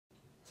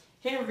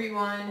Hey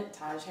everyone,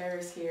 Taj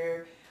Harris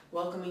here,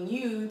 welcoming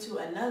you to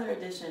another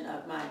edition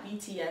of my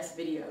BTS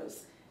videos.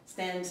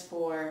 Stands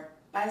for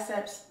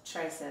biceps,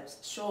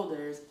 triceps,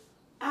 shoulders.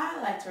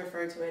 I like to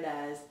refer to it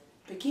as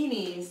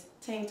bikinis,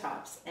 tank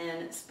tops,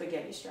 and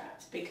spaghetti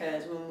straps,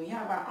 because when we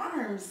have our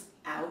arms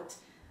out,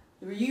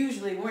 we're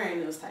usually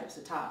wearing those types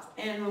of tops.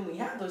 And when we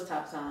have those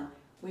tops on,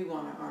 we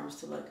want our arms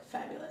to look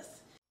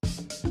fabulous.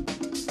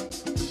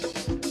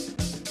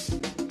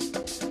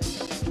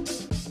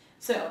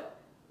 So,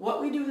 what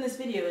we do in this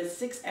video is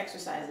 6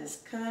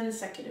 exercises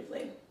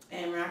consecutively,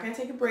 and we're not going to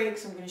take a break,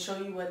 so I'm going to show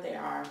you what they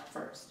are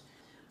first.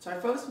 So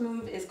our first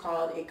move is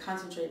called a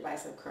concentrated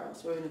bicep curl.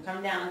 So we're going to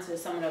come down to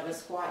somewhat of a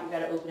squat. You got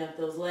to open up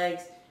those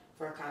legs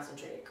for a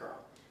concentrated curl.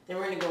 Then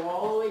we're going to go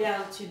all the way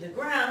down to the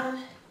ground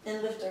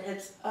and lift our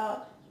hips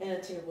up in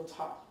a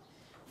tabletop.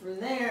 From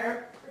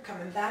there, we're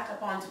coming back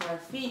up onto our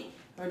feet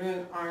and we're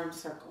doing arm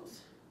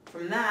circles.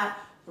 From that,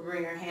 we'll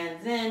bring our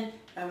hands in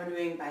and we're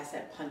doing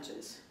bicep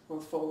punches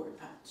or forward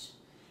punch.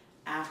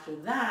 After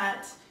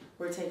that,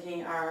 we're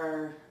taking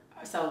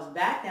ourselves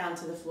back down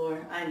to the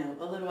floor. I know,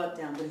 a little up,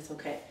 down, but it's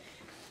okay.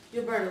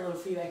 You'll burn a little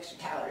few extra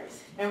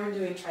calories. And we're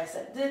doing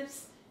tricep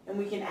dips, and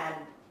we can add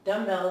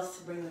dumbbells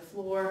to bring the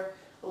floor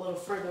a little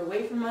further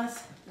away from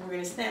us. And we're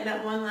going to stand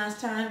up one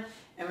last time,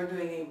 and we're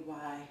doing a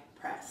Y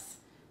press.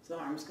 So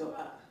the arms go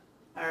up.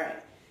 All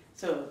right,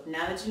 so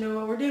now that you know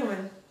what we're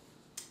doing,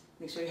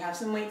 make sure you have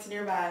some weights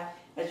nearby.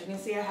 As you can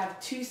see, I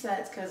have 2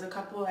 sets because a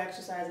couple of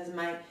exercises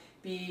might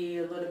be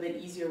a little bit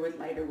easier with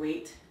lighter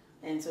weight,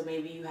 and so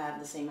maybe you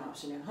have the same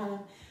option at home.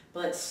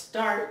 But let's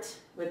start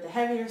with the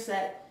heavier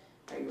set.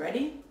 Are you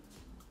ready?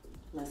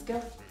 Let's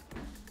go.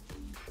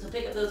 So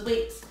pick up those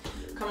weights,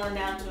 come on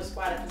down to a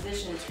squatted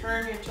position,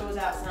 turn your toes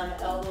out some,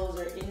 elbows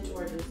are in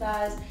towards your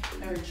thighs,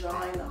 and we're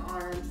drawing the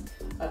arms,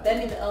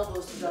 bending the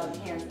elbows to draw the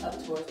hands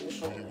up towards the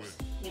shoulders.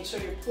 Make sure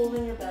you're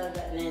pulling your belly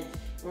button in, and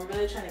we're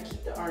really trying to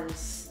keep the arms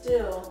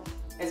still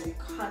as we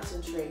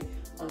concentrate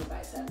on the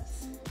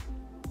biceps.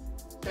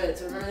 Good,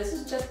 so remember this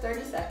is just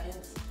 30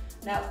 seconds.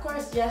 Now of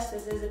course, yes,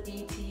 this is a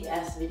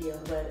BTS video,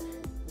 but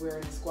we're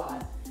in a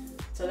squat.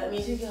 So that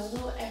means you get a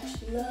little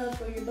extra love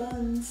for your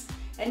buns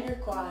and your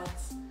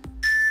quads.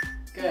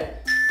 Good,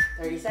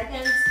 30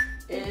 seconds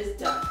is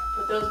done.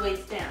 Put those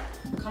weights down.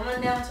 Come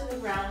on down to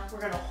the ground, we're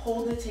gonna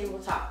hold the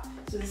tabletop.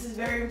 So this is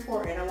very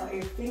important. I want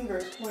your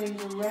fingers pointing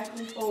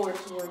directly forward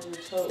towards your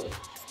toes,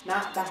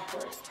 not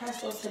backwards.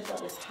 Press those hips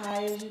up as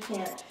high as you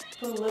can.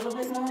 Put a little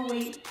bit more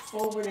weight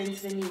forward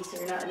into the knee so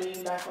you're not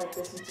leaning back like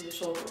this into the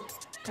shoulder.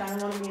 Kind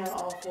of want to be in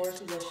all 4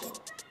 position.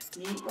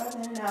 Deep breath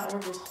in and out.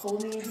 We're just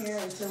holding it here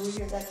until we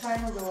hear that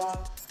timer go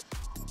off.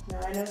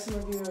 Now I know some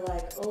of you are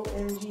like,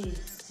 OMG.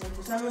 And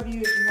for some of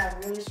you, if you have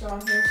really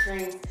strong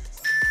hamstrings,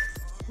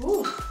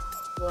 whew,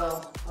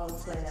 well, I'll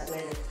explain that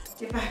later.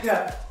 Get back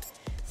up.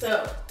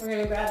 So we're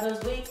going to grab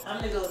those weights. I'm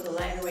going to go with the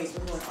lighter weights.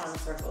 We're doing arm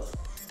circles.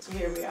 So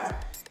here we are,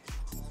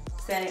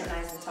 standing up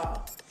nice and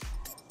tall.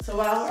 So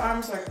while we're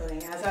arm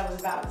circling, as I was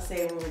about to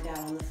say when we're down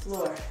on the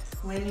floor,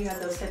 when you have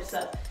those hips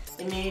up,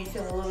 it may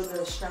feel a little bit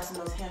of stress in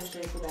those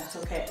hamstrings, but that's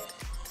okay.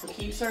 So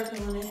keep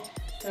circling it,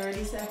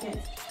 30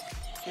 seconds.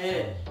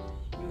 Good,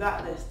 you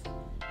got this.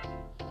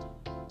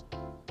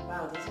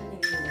 Wow, these are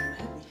getting a little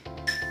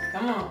heavy.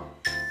 Come on,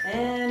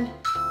 and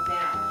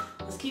down.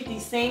 Let's keep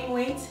these same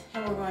weights,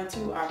 and we're going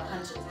to our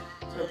punches.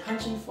 So we're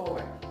punching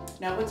forward.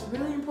 Now what's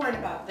really important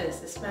about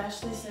this,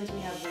 especially since we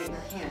have weight in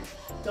our hand,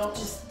 don't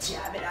just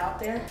jab it out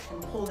there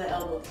and pull the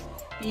elbows.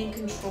 Be in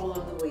control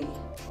of the weight.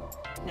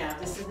 Now if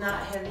this is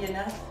not heavy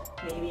enough,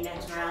 maybe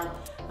next round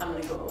I'm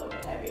going to go a little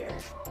bit heavier.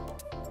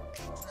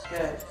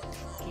 Good.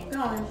 Keep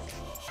going.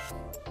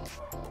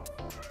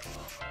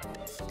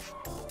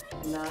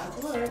 Not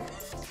to work.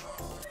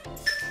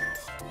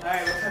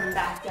 Alright, we're coming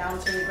back down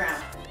to the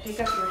ground. Pick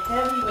up your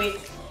heavy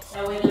weight,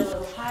 now weight it a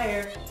little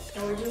higher,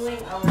 and we're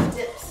doing our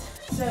dips.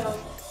 So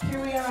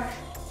here we are,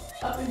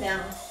 up and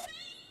down.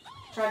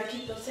 Try to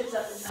keep those hips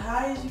up as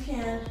high as you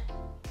can,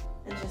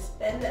 and just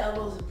bend the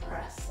elbows and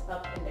press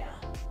up and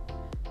down.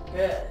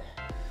 Good.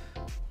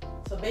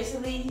 So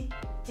basically,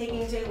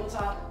 taking a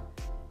tabletop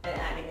and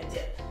adding a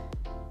dip.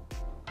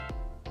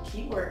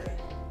 Keep working.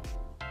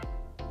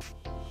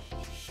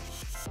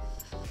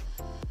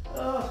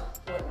 Oh,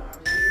 boy,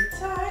 I'm really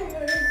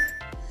tired.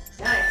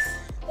 Nice.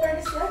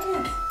 30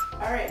 seconds.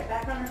 All right,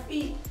 back on our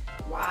feet.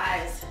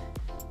 Ys.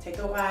 Take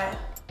a Y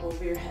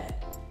over your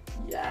head.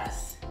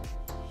 Yes.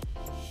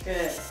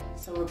 Good.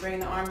 So we're bringing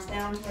the arms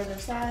down towards our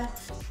side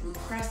and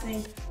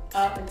pressing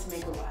up and to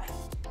make a Y.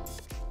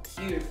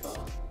 Beautiful.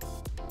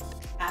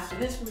 After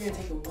this, we're going to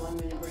take a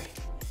 1-minute break.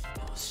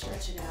 And we'll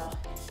stretch it out.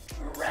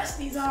 We'll rest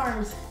these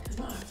arms because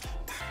my arms are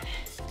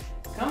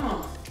burning. Come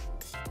on.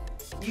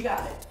 You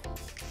got it.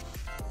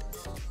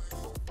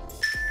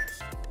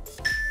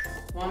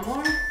 One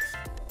more.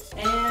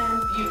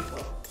 And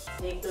beautiful.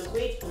 Take those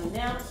weights, put them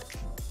down.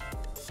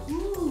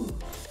 Woo.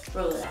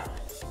 Roll it out.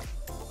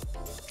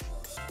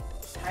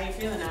 How you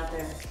feeling out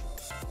there?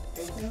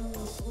 Are you feeling a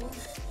little sore?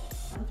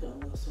 I'm feeling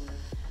a little sore.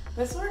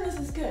 But soreness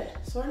is good.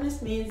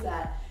 Soreness means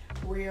that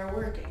we are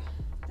working,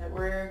 that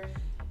we're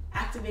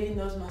activating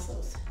those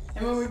muscles.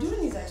 And when we're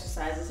doing these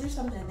exercises, here's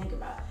something to think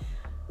about.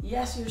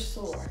 Yes, you're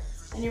sore,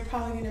 and you're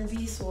probably gonna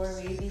be sore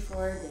maybe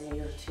for a day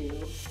or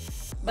two,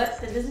 but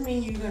that doesn't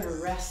mean you're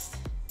gonna rest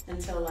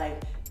until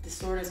like the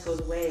soreness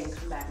goes away and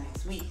come back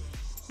next week.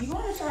 You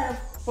wanna try to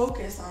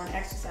focus on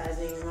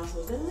exercising your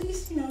muscles at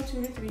least, 2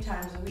 to 3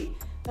 times a week.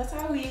 That's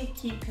how we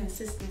keep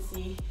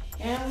consistency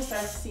and we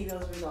start to see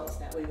those results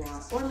that we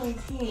want, or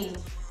maintain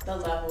the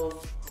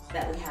level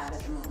that we have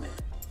at the moment,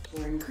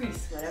 or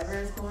increase whatever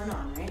is going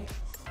on, right?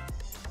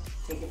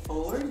 Take it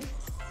forward.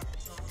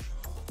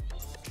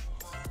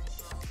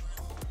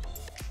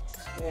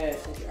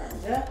 Good, take your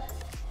arms up.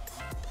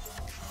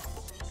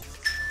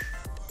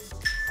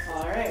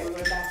 All right, we're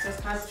going back to those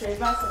concentrated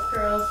bicep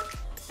curls,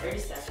 30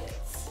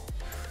 seconds.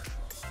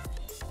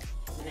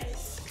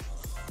 Nice.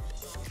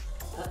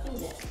 Up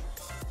and down.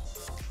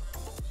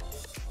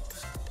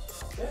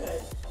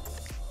 Good.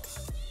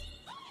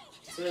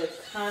 So really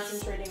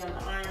concentrating on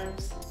the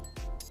arms.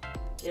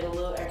 Get a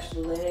little extra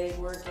leg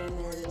work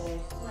in there today.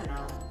 Why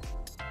not?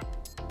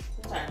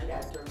 Sometimes you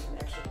gotta throw some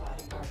extra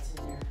body parts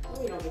in there.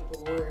 So you don't get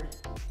bored.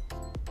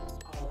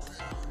 All of the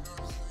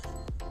arms.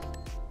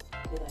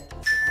 You like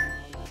that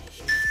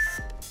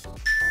song?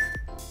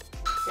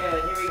 Good,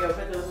 here we go.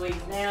 Put those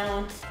weights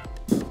down.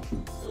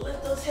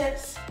 Lift those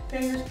hips.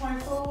 Fingers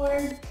point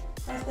forward.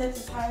 Press the hips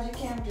as high as you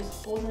can.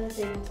 Just holding the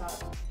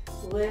tabletop.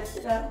 Lift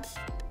it up.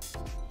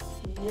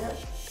 Yep.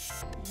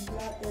 You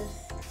got this.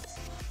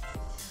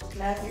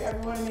 Now, if you ever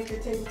want to make your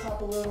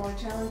tabletop a little more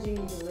challenging,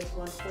 you can lift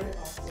one foot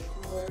off the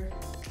floor.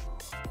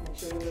 Make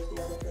sure you lift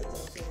the other foot, don't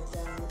sit it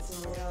down, and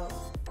sing it out.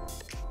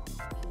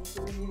 Keep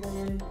breathing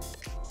in.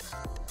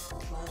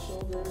 My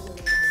shoulders and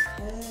my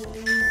head.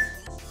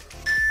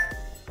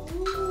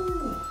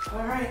 Ooh.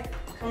 All right,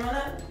 come on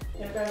up.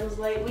 Gonna grab those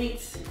light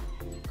weights.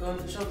 Go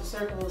into shoulder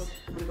circles.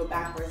 I'm gonna go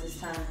backwards this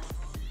time.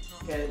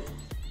 Good.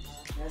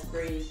 Just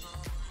breathe.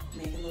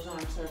 Making those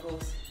arm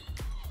circles.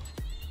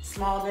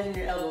 Small bend in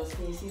your elbows.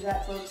 Can you see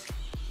that, folks?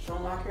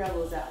 Don't lock your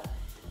elbows out.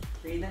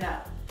 Breathing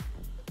out.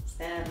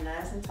 Stand up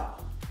nice and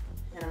tall.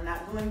 And I'm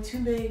not going too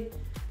big,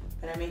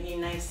 but I'm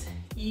making nice,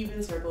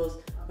 even circles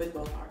with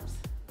both arms.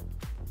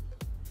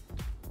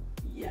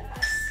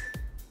 Yes.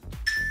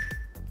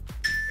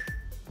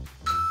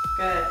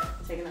 Good.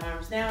 Taking the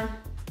arms down,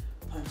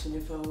 punching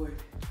it forward.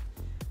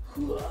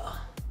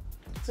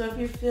 So if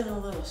you're feeling a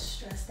little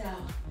stressed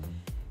out,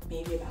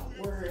 maybe about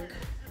work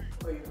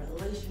or your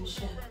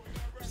relationship,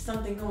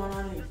 something going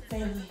on in your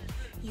family,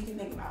 you can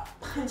think about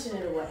punching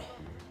it away.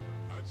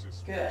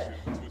 Good.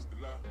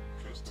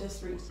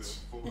 Just reach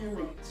and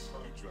reach.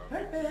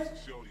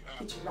 Perfect.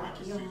 Get your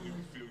Rocky on.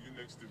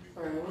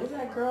 Or what was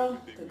that girl?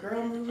 The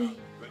girl movie?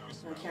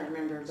 I can't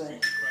remember,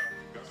 but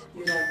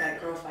you like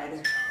that girl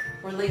fighter.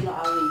 Or Layla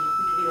Ali. You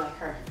could be like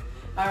her.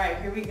 All right,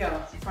 here we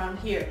go. From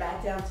here,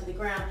 back down to the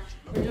ground.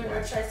 We're doing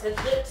our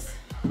tricep dips.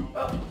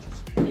 Oh,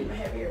 need my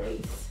heavier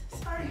weights.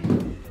 Sorry.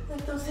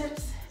 Lift those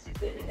hips.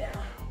 Bend it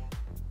down.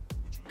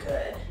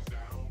 Good.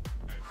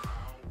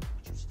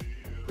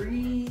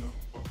 Breathe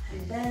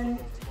and bend.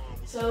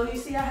 So you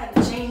see I had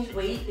to change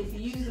weight. If you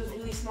use those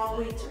really small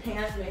weights, your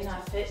hands may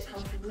not fit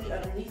comfortably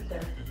underneath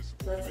them.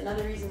 So that's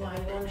another reason why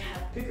you want to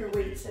have bigger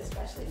weights,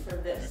 especially for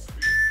this.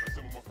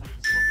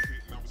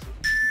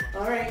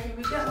 All right, here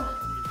we go.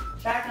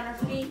 Back on our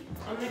feet.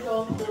 I'm gonna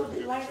go a little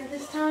bit lighter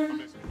this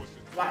time.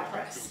 Wide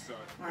press.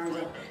 Arms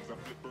open.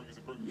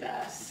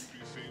 Yes.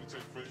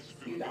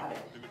 You got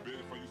it.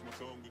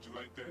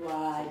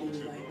 Why do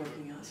you like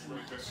working out so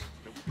much?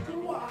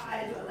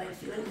 Why do I like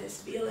feeling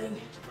this feeling?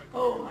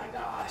 Oh my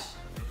gosh.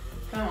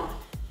 Come on.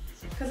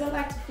 Because I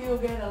like to feel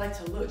good. I like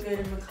to look good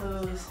in my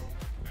clothes.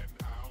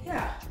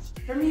 Yeah.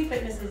 For me,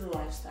 fitness is a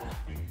lifestyle.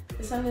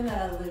 It's something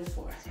that I live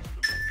for.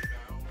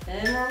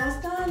 And we're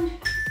almost done.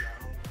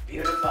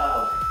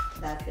 Beautiful.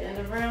 That's the end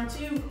of round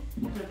 2. I'm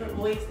going to put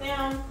my weights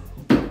down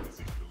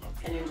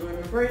and enjoy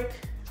my break.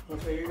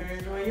 Hopefully you're going to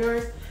enjoy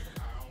yours.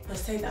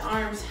 Let's take the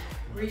arms,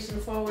 reach them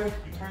forward,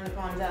 turn the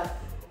palms out,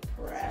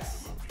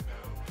 press.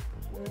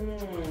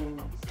 Lovely.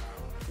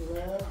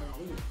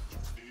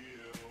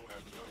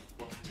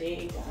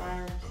 Take the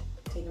arms,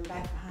 take them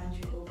back behind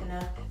you, open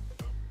up.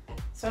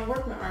 So I've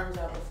worked my arms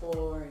out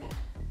before, and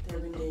there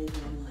have been days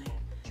when I'm like,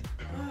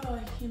 oh,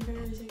 I can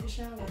barely take a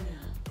shower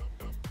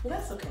now. Well,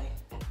 that's okay.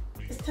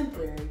 It's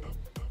temporary.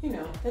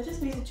 That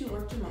just means that you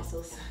worked your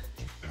muscles.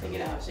 Take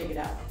it out, shake it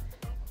out.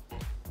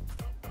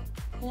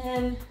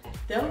 And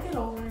they'll get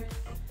over it.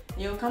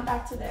 You'll come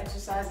back to the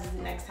exercises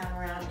the next time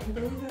around, and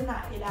believe it or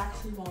not, it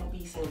actually won't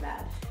be so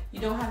bad. You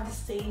don't have the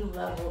same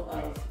level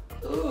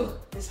of, ooh,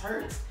 this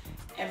hurts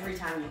every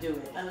time you do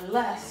it,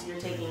 unless you're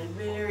taking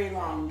very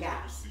long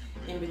gaps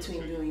in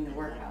between doing the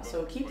workout.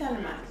 So keep that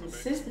in mind.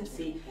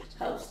 Consistency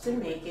helps to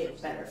make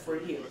it better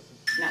for you,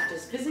 not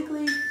just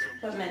physically,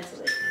 but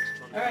mentally.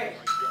 All right,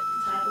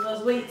 time for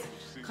those weights.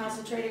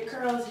 Concentrated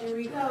curls, here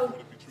we go.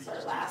 It's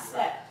our last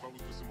set.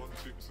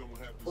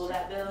 Pull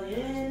that belly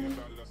in.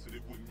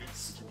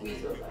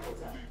 Squeeze those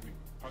elbows up.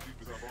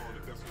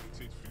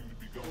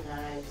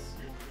 Nice.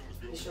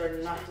 Be sure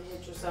not to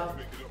hit yourself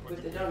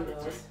with the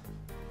dumbbells.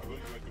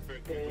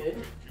 Good.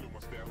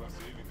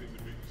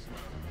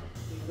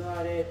 You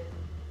got it.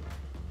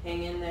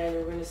 Hang in there.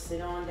 We're going to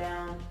sit on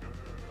down.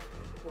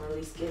 Or at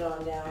least get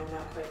on down.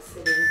 Not quite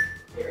sitting.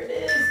 Here it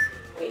is.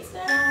 Weights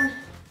down.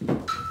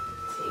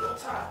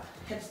 Tabletop.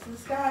 Hips to the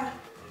sky.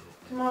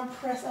 Come on,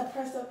 press up,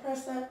 press up,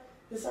 press up.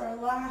 This is our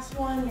last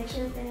one. Make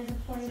sure your fingers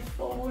are pointing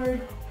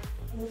forward.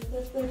 Lift,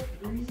 lift,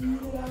 lift. Breathe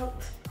it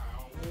out.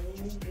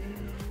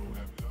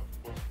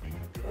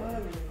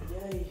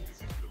 Yay.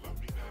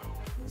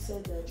 Who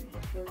said that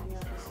working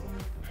out was fun?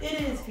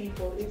 It is,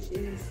 people. It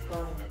is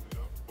fun.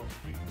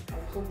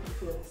 I hope you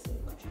feel the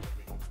same way.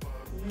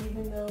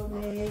 Even though it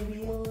may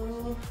be a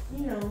little,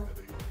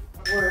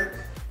 work.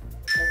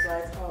 That's why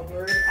it's called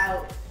work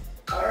out.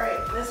 All right,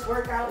 let's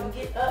work out and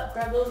get up.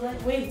 Grab those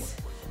light weights.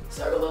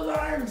 Circle those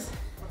arms.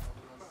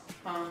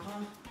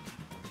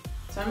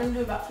 So I'm going to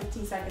do about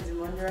 15 seconds in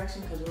one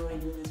direction because we're only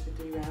doing this for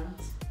 3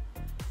 rounds.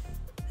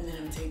 And then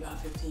I'm going to take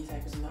about 15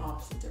 seconds in the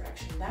opposite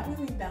direction. That way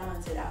we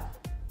balance it out.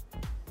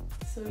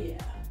 So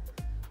yeah,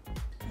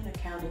 kind of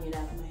counting it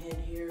out in my head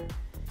here.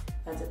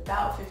 That's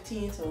about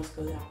 15, so let's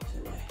go the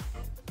opposite way.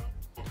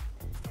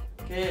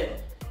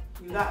 Good.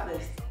 You got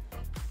this.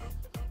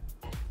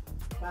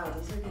 Wow,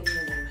 these are getting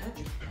a little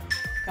heavy.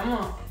 Come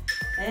on.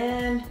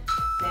 And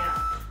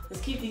down.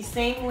 Let's keep these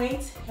same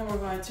weights and we're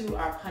going to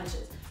our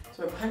punches.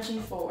 So we're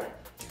punching forward.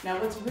 Now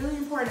what's really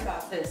important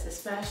about this,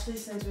 especially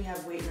since we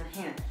have weight in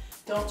our hand,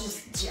 don't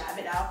just jab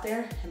it out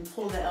there and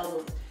pull the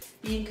elbows.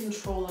 Be in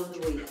control of the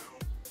weight.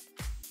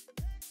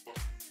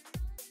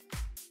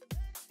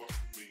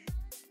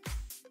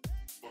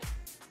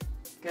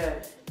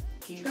 Good.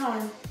 Keep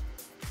going.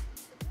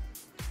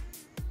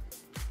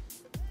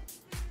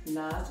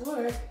 Nice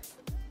work.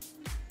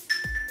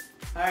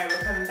 All right,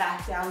 we're coming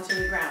back down to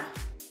the ground.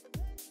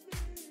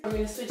 I'm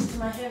going to switch to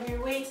my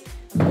heavier weights.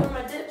 I'm doing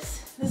my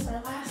dips. This is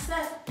our last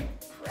set.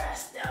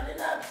 Press down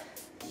and up.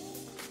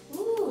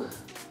 Woo.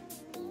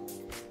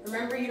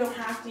 Remember, you don't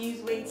have to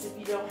use weights if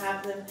you don't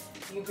have them.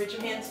 You can put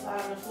your hands flat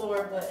on the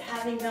floor, but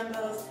having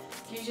dumbbells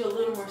gives you a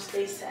little more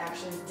space to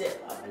actually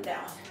dip up and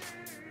down.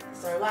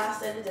 It's our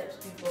last set of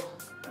dips, people.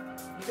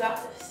 You got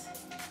this.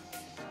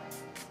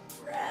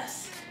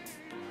 Press.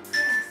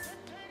 Press.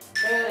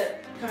 Good.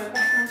 Coming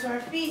back onto our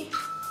feet.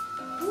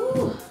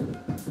 Woo.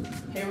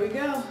 Here we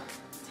go.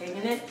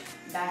 Taking it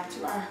back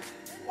to our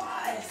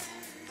Y's.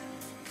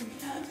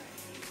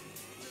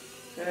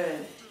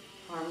 Good.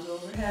 Arms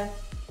overhead.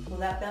 Pull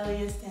that belly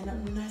in. Stand up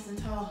nice and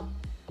tall.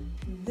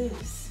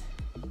 This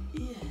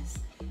is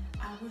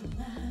our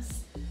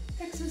last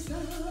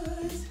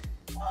exercise.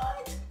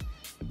 What?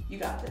 You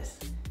got this.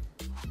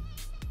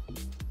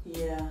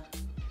 Yeah.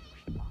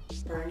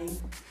 Burning.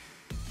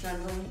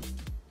 Trembling.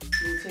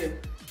 Me too.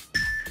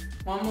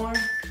 One more.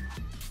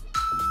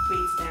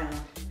 Weights down.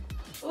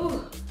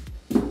 Ooh.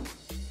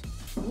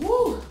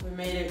 Woo! We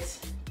made it.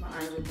 My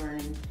arms are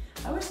burning.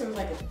 I wish there was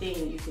like a thing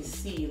that you could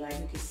see, like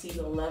you could see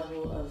the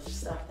level of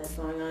stuff that's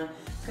going on.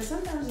 Because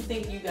sometimes I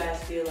think you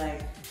guys feel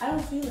like, I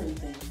don't feel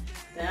anything.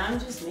 That I'm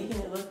just making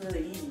it look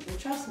really easy. But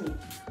trust me,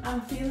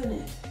 I'm feeling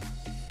it.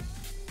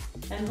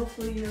 And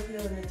hopefully you're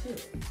feeling it too.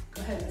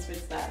 Go ahead and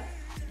switch that.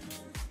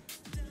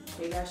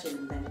 Maybe I should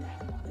invent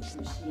that, like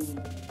machine. You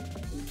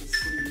can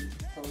see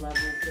the level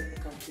of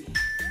difficulty.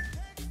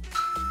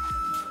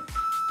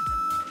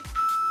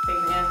 Take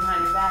the hands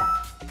behind your back.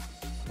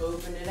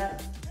 Open it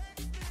up.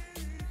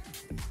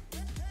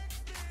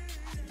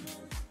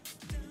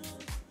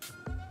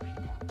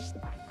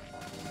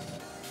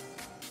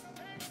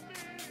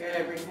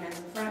 Good, bring your hands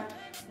in front,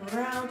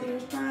 around through your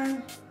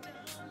spine.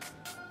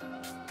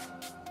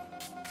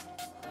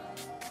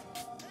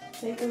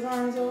 Take those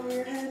arms over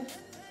your head,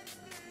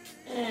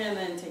 and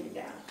then take it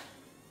down.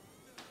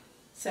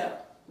 So,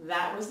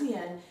 that was the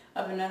end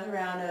of another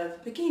round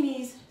of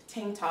bikinis,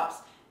 tank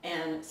tops,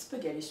 and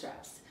spaghetti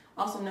straps,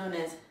 also known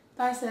as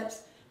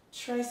biceps,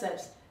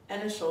 triceps,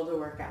 and a shoulder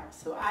workout.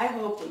 So I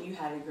hope that you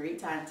had a great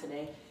time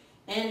today.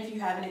 And if you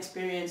haven't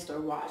experienced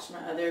or watched my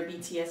other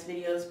BTS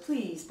videos,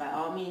 please, by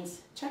all means,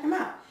 check them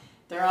out.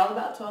 They're all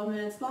about 12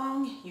 minutes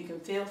long. You can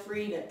feel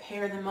free to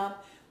pair them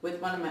up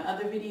with one of my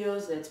other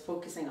videos that's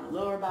focusing on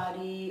lower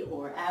body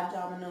or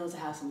abdominals. I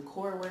have some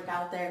core work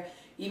out there,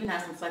 even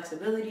have some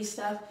flexibility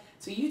stuff.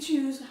 So you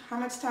choose how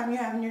much time you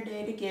have in your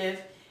day to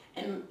give,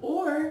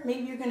 or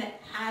maybe you're going to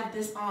add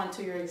this on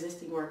to your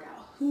existing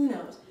workout. Who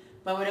knows?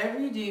 But whatever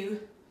you do,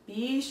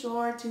 be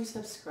sure to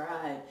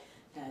subscribe.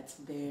 That's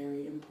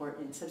very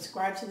important.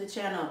 Subscribe to the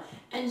channel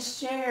and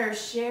share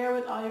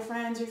with all your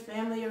friends, your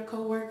family, your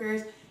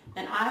coworkers,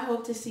 and I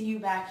hope to see you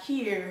back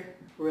here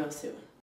real soon.